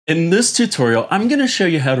In this tutorial, I'm going to show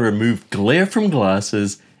you how to remove glare from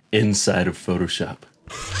glasses inside of Photoshop.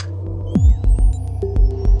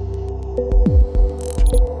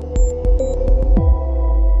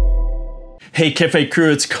 Hey Cafe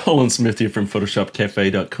crew, it's Colin Smith here from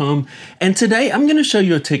photoshopcafe.com, and today I'm going to show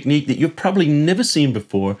you a technique that you've probably never seen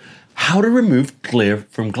before, how to remove glare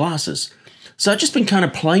from glasses. So I've just been kind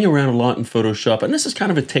of playing around a lot in Photoshop, and this is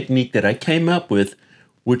kind of a technique that I came up with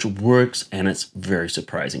which works, and it's very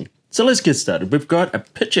surprising. So let's get started. We've got a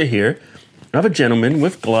picture here of a gentleman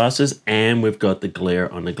with glasses, and we've got the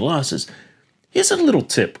glare on the glasses. Here's a little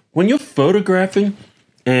tip. When you're photographing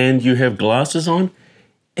and you have glasses on,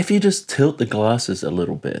 if you just tilt the glasses a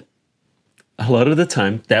little bit, a lot of the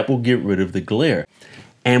time that will get rid of the glare.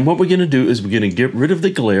 And what we're going to do is we're going to get rid of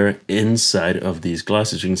the glare inside of these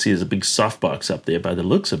glasses. You can see there's a big softbox up there by the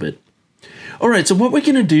looks of it. All right, so what we're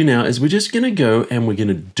going to do now is we're just going to go and we're going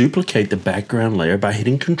to duplicate the background layer by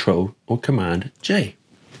hitting Control or Command J.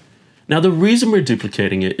 Now, the reason we're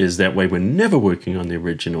duplicating it is that way we're never working on the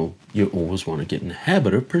original. You always want to get in the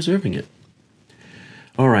habit of preserving it.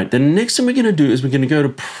 All right, the next thing we're going to do is we're going to go to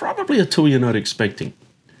probably a tool you're not expecting.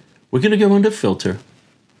 We're going to go under Filter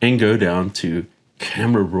and go down to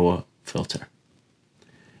Camera Raw Filter.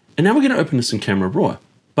 And now we're going to open this in Camera Raw.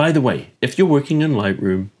 By the way, if you're working in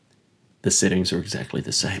Lightroom, the settings are exactly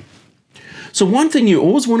the same. So one thing you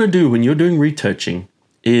always want to do when you're doing retouching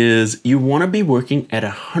is you want to be working at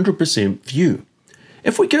 100% view.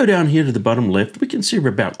 If we go down here to the bottom left, we can see we're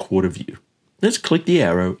about quarter view. Let's click the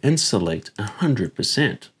arrow and select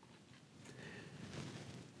 100%.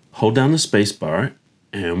 Hold down the space bar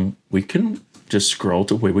and we can just scroll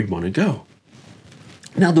to where we want to go.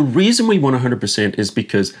 Now, the reason we want 100% is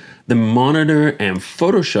because the monitor and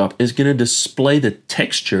Photoshop is going to display the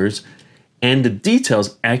textures and the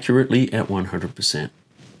details accurately at 100%.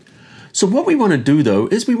 So what we want to do though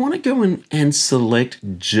is we want to go in and select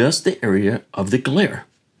just the area of the glare.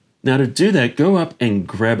 Now to do that, go up and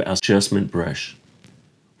grab our adjustment brush.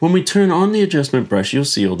 When we turn on the adjustment brush, you'll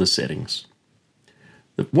see all the settings.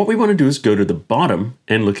 What we want to do is go to the bottom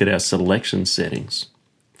and look at our selection settings.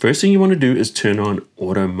 First thing you want to do is turn on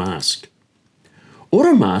Auto Mask.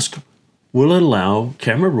 Auto Mask will allow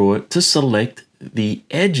Camera Raw to select the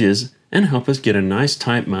edges and help us get a nice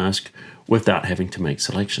tight mask without having to make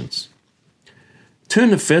selections. Turn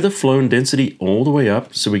the feather flow and density all the way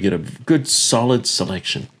up so we get a good solid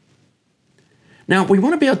selection. Now we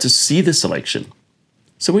want to be able to see the selection.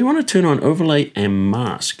 So we want to turn on Overlay and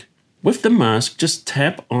Mask. With the mask, just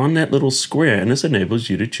tap on that little square and this enables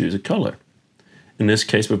you to choose a color. In this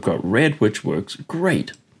case, we've got red, which works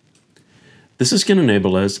great. This is going to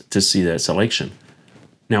enable us to see that selection.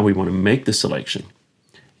 Now we want to make the selection.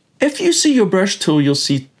 If you see your brush tool, you'll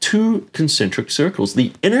see two concentric circles.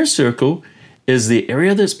 The inner circle is the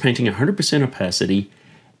area that's painting 100% opacity,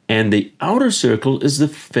 and the outer circle is the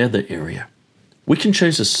feather area. We can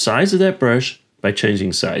change the size of that brush by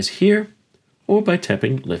changing size here, or by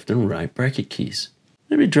tapping left and right bracket keys.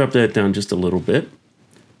 Let me drop that down just a little bit.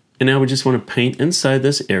 And now we just want to paint inside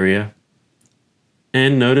this area,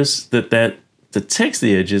 and notice that that detects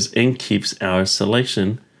the edges and keeps our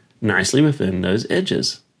selection nicely within those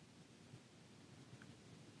edges.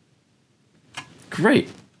 Great.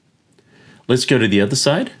 Let's go to the other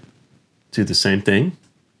side, do the same thing,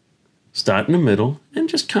 start in the middle, and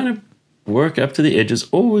just kind of work up to the edges,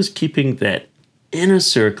 always keeping that inner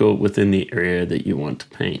circle within the area that you want to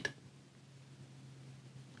paint.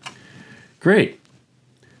 Great.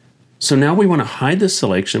 So now we want to hide the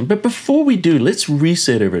selection, but before we do, let's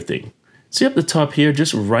reset everything. See up the top here,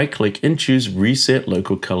 just right click and choose Reset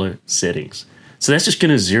Local Color Settings. So that's just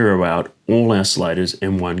going to zero out all our sliders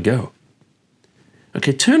in one go.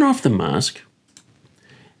 Okay, turn off the mask,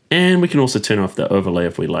 and we can also turn off the overlay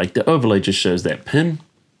if we like. The overlay just shows that pin.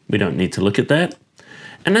 We don't need to look at that.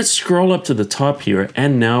 And let's scroll up to the top here,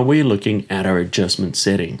 and now we're looking at our adjustment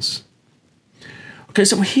settings. Okay,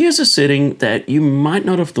 so here's a setting that you might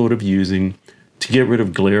not have thought of using to get rid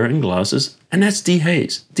of glare in glasses, and that's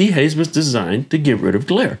dehaze. Dehaze was designed to get rid of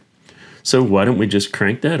glare. So why don't we just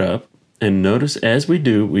crank that up, and notice as we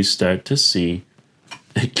do, we start to see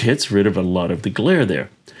it gets rid of a lot of the glare there.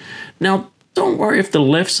 Now, don't worry if the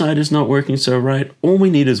left side is not working so right. All we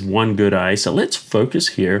need is one good eye, so let's focus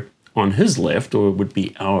here on his left, or it would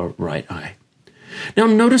be our right eye. Now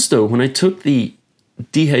notice though, when I took the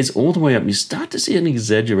dehaze all the way up, you start to see an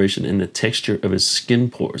exaggeration in the texture of his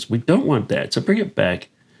skin pores. We don't want that, so bring it back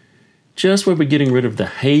just where we're getting rid of the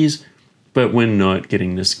haze, but we're not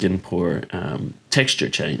getting the skin pore texture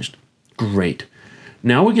changed. Great.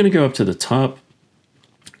 Now we're going to go up to the top,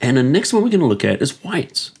 and the next one we're going to look at is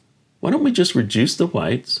whites. why don't we just reduce the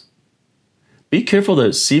whites? Be careful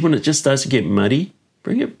though, see when it just starts to get muddy,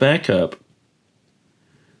 bring it back up.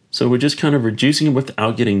 So we're just kind of reducing it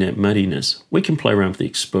without getting that muddiness. We can play around with the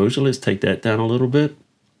exposure. Let's take that down a little bit.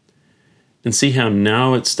 And see how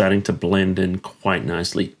now it's starting to blend in quite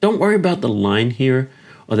nicely. Don't worry about the line here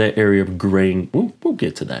or that area of graying. We'll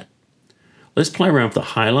get to that. Let's play around with the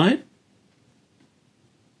highlight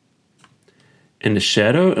and the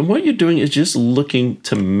shadow. And what you're doing is just looking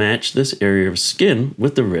to match this area of skin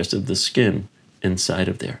with the rest of the skin inside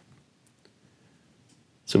of there.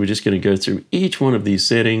 So we're just going to go through each one of these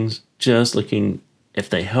settings, just looking if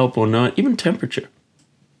they help or not, even temperature.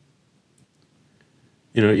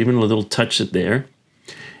 You know, even a little touch there.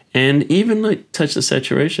 And even like touch the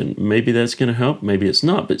saturation. Maybe that's going to help, maybe it's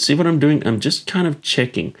not. But see what I'm doing? I'm just kind of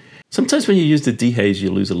checking. Sometimes when you use the dehaze, you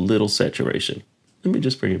lose a little saturation. Let me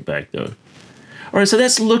just bring it back though. All right, so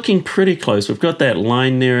that's looking pretty close. We've got that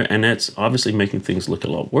line there, and that's obviously making things look a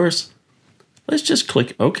lot worse. Let's just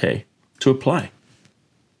click OK to apply.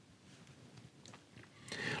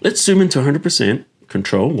 Let's zoom into 100%,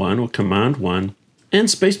 Control 1 or Command 1, and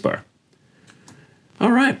spacebar.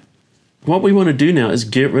 All right, what we want to do now is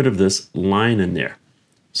get rid of this line in there.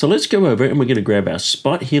 So let's go over and we're going to grab our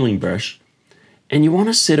spot healing brush, and you want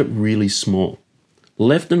to set it really small.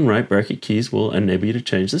 Left and right bracket keys will enable you to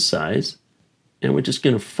change the size, and we're just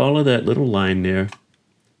going to follow that little line there,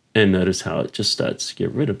 and notice how it just starts to get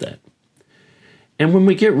rid of that. And when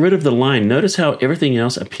we get rid of the line, notice how everything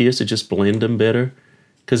else appears to just blend in better,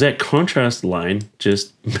 because that contrast line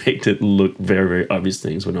just made it look very, very obvious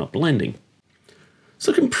things were not blending. It's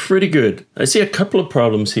looking pretty good. I see a couple of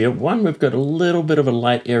problems here. One, we've got a little bit of a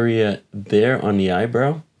light area there on the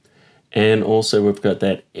eyebrow, and also we've got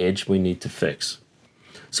that edge we need to fix.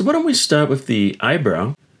 So why don't we start with the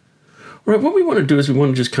eyebrow? All right, what we want to do is we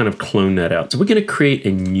want to just kind of clone that out. So we're going to create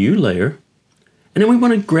a new layer, and then we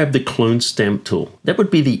want to grab the clone stamp tool. That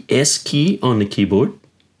would be the S key on the keyboard.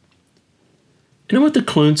 And then with the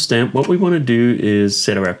clone stamp, what we want to do is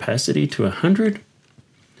set our opacity to 100.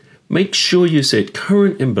 Make sure you set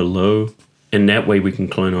current and below, and that way we can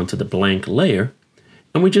clone onto the blank layer.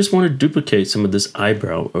 And we just want to duplicate some of this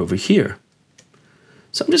eyebrow over here.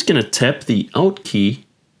 So I'm just going to tap the Alt key,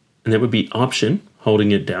 and that would be Option,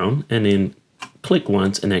 holding it down, and then click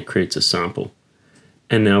once, and that creates a sample.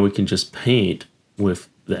 And now we can just paint with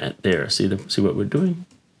that there. See what we're doing?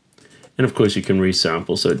 And of course you can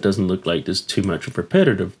resample so it doesn't look like there's too much of a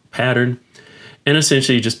repetitive pattern. And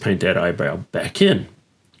essentially you just paint that eyebrow back in.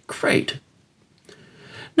 Great.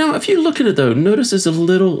 Now if you look at it though, notice there's a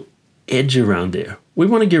little edge around there. We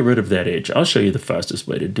want to get rid of that edge. I'll show you the fastest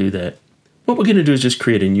way to do that. What we're going to do is just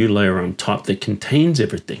create a new layer on top that contains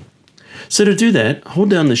everything. So to do that, hold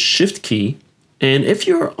down the Shift key, and if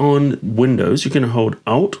you're on Windows, you're going to hold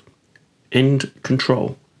Alt and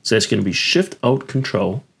Control. So that's going to be Shift, Alt,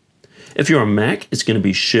 Control. If you're on Mac, it's going to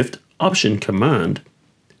be Shift, Option, Command,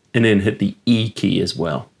 and then hit the E key as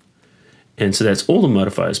well. And so that's all the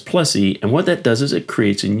modifiers plus E, and what that does is it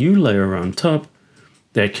creates a new layer on top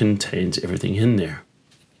that contains everything in there.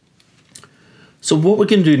 So what we're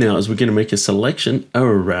going to do now is we're going to make a selection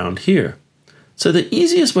around here. So the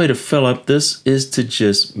easiest way to fill up this is to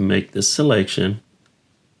just make this selection.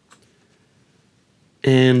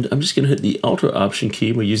 And I'm just going to hit the Alt or Option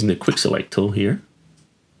key. We're using the Quick Select tool here.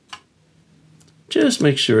 Just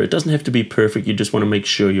make sure, it doesn't have to be perfect. You just want to make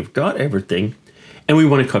sure you've got everything. And we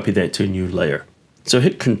want to copy that to a new layer. So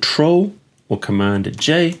hit Control or Command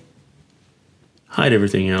J, hide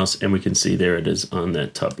everything else, and we can see there it is on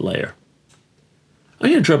that top layer. I'm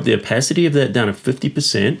going to drop the opacity of that down to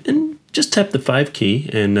 50% and just tap the 5 key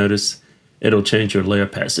and notice it'll change your layer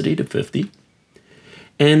opacity to 50.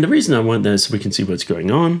 And the reason I want that is so we can see what's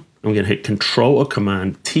going on. I'm going to hit Control or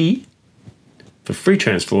Command T for free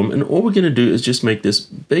transform, and all we're going to do is just make this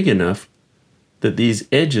big enough that these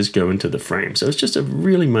edges go into the frame. So it's just a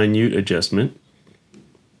really minute adjustment.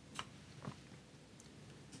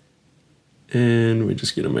 And we're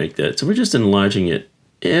just going to make that. So we're just enlarging it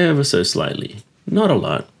ever so slightly, not a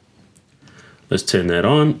lot. Let's turn that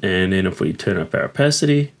on, and then if we turn up our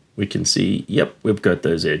opacity, we can see, yep, we've got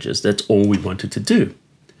those edges. That's all we wanted to do.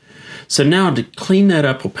 So now to clean that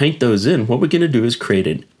up or paint those in, what we're going to do is create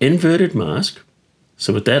an inverted mask.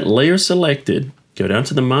 So with that layer selected, go down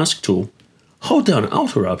to the mask tool, hold down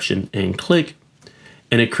Alt or Option and click,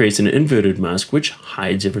 and it creates an inverted mask which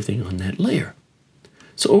hides everything on that layer.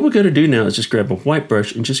 So all we're going to do now is just grab a white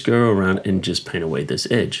brush and just go around and just paint away this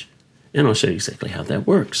edge. And I'll show you exactly how that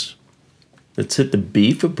works. Let's hit the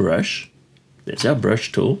B for brush. There's our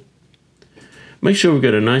brush tool. Make sure we've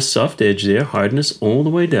got a nice soft edge there, hardness all the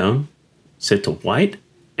way down, set to white,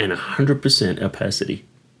 and 100% opacity.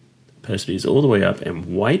 Opacity is all the way up and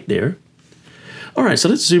white there. All right, so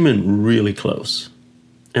let's zoom in really close.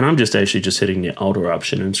 And I'm just actually just hitting the Alt or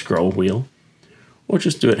Option and scroll wheel. Or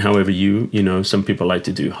just do it however you know, some people like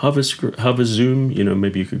to do hover zoom. You know,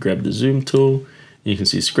 maybe you could grab the zoom tool. You can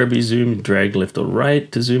see scrubby zoom, drag left or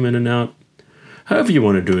right to zoom in and out. However you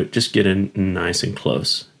want to do it, just get in nice and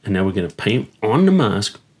close. And now we're going to paint on the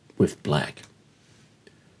mask with black.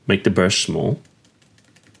 Make the brush small.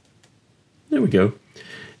 There we go.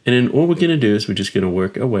 And then all we're going to do is we're just going to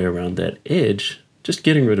work our way around that edge, just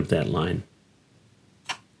getting rid of that line.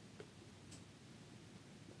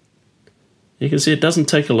 You can see it doesn't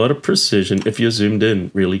take a lot of precision if you're zoomed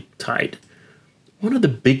in really tight. One of the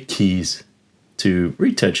big keys to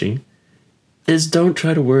retouching is don't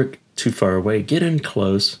try to work too far away. Get in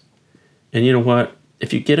close. And you know what?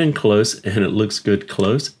 If you get in close and it looks good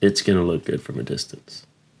close, it's going to look good from a distance.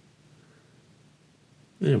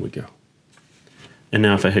 There we go. And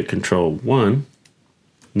now if I hit Control 1,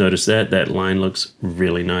 notice that line looks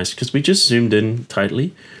really nice because we just zoomed in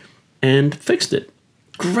tightly and fixed it.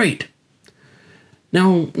 Great.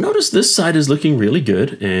 Now notice this side is looking really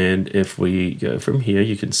good, and if we go from here,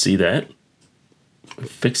 you can see that.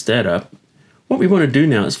 Fix that up. What we want to do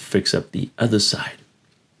now is fix up the other side.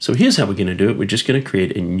 So here's how we're going to do it. We're just going to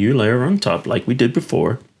create a new layer on top like we did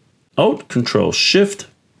before. Alt, Control, Shift,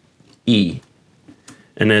 E.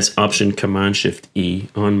 And that's Option, Command, Shift, E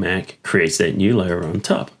on Mac creates that new layer on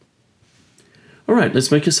top. All right,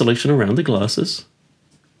 let's make a selection around the glasses.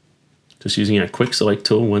 Just using our Quick Select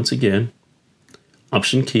tool once again.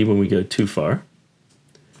 Option key when we go too far.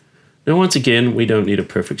 Now once again, we don't need a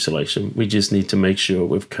perfect selection. We just need to make sure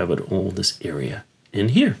we've covered all this area in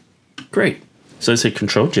here. Great. So let's hit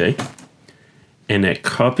Control J. And that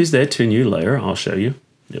copies that to a new layer. I'll show you.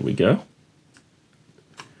 There we go.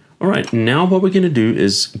 All right, now what we're going to do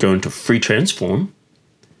is go into Free Transform.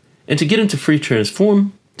 And to get into Free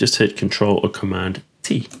Transform, just hit Control or Command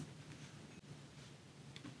T.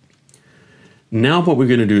 Now what we're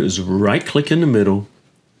going to do is right-click in the middle,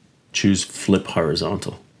 choose Flip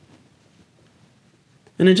Horizontal.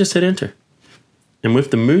 And then just hit Enter. And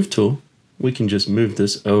with the Move tool, we can just move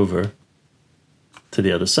this over to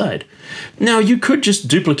the other side. Now you could just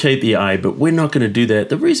duplicate the eye, but we're not going to do that.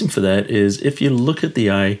 The reason for that is if you look at the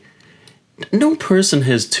eye, no person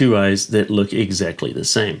has two eyes that look exactly the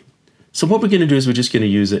same. So what we're going to do is we're just going to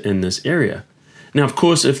use it in this area. Now, of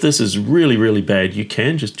course, if this is really, really bad, you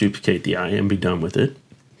can just duplicate the eye and be done with it.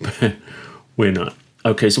 But we're not.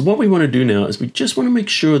 Okay, so what we want to do now is we just want to make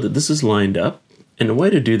sure that this is lined up. And the way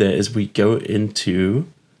to do that is we go into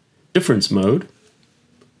Difference Mode.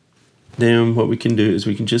 Then what we can do is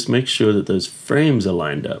we can just make sure that those frames are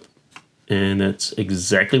lined up. And that's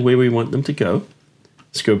exactly where we want them to go.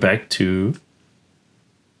 Let's go back to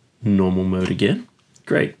normal mode again.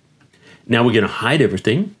 Great. Now we're going to hide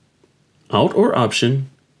everything. Alt or Option,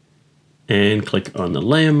 and click on the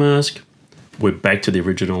layer mask. We're back to the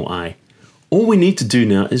original eye. All we need to do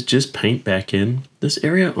now is just paint back in this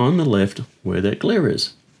area on the left where that glare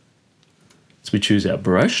is. So we choose our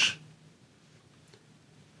brush.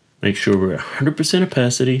 Make sure we're 100%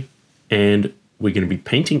 opacity, and we're going to be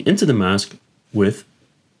painting into the mask with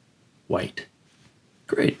white.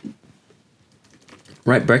 Great.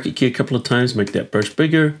 Right bracket key a couple of times, make that brush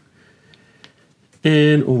bigger.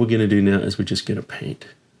 And all we're going to do now is we're just going to paint.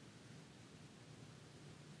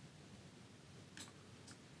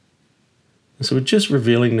 So we're just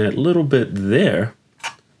revealing that little bit there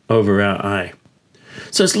over our eye.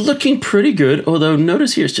 So it's looking pretty good, although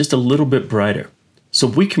notice here it's just a little bit brighter. So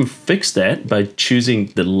we can fix that by choosing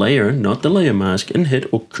the layer, not the layer mask, and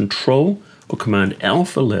hit or Control or Command L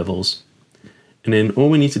for levels. And then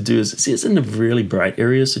all we need to do is, see, it's in the really bright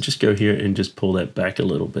area, so just go here and just pull that back a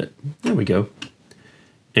little bit. There we go.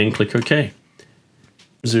 And click OK.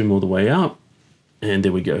 Zoom all the way out. And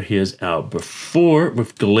there we go. Here's our before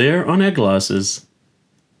with glare on our glasses,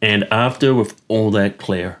 and after with all that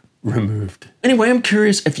glare removed. Anyway, I'm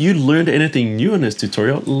curious if you learned anything new in this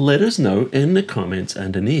tutorial. Let us know in the comments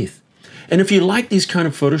underneath. And if you like these kind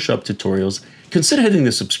of Photoshop tutorials, consider hitting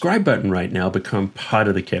the subscribe button right now, become part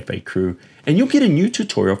of the Cafe crew, and you'll get a new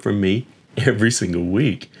tutorial from me every single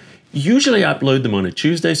week. Usually I upload them on a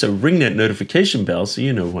Tuesday, so ring that notification bell so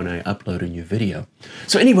you know when I upload a new video.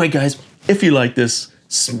 So anyway, guys, if you like this,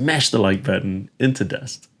 smash the like button into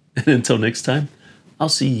dust. And until next time, I'll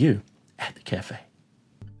see you at the cafe.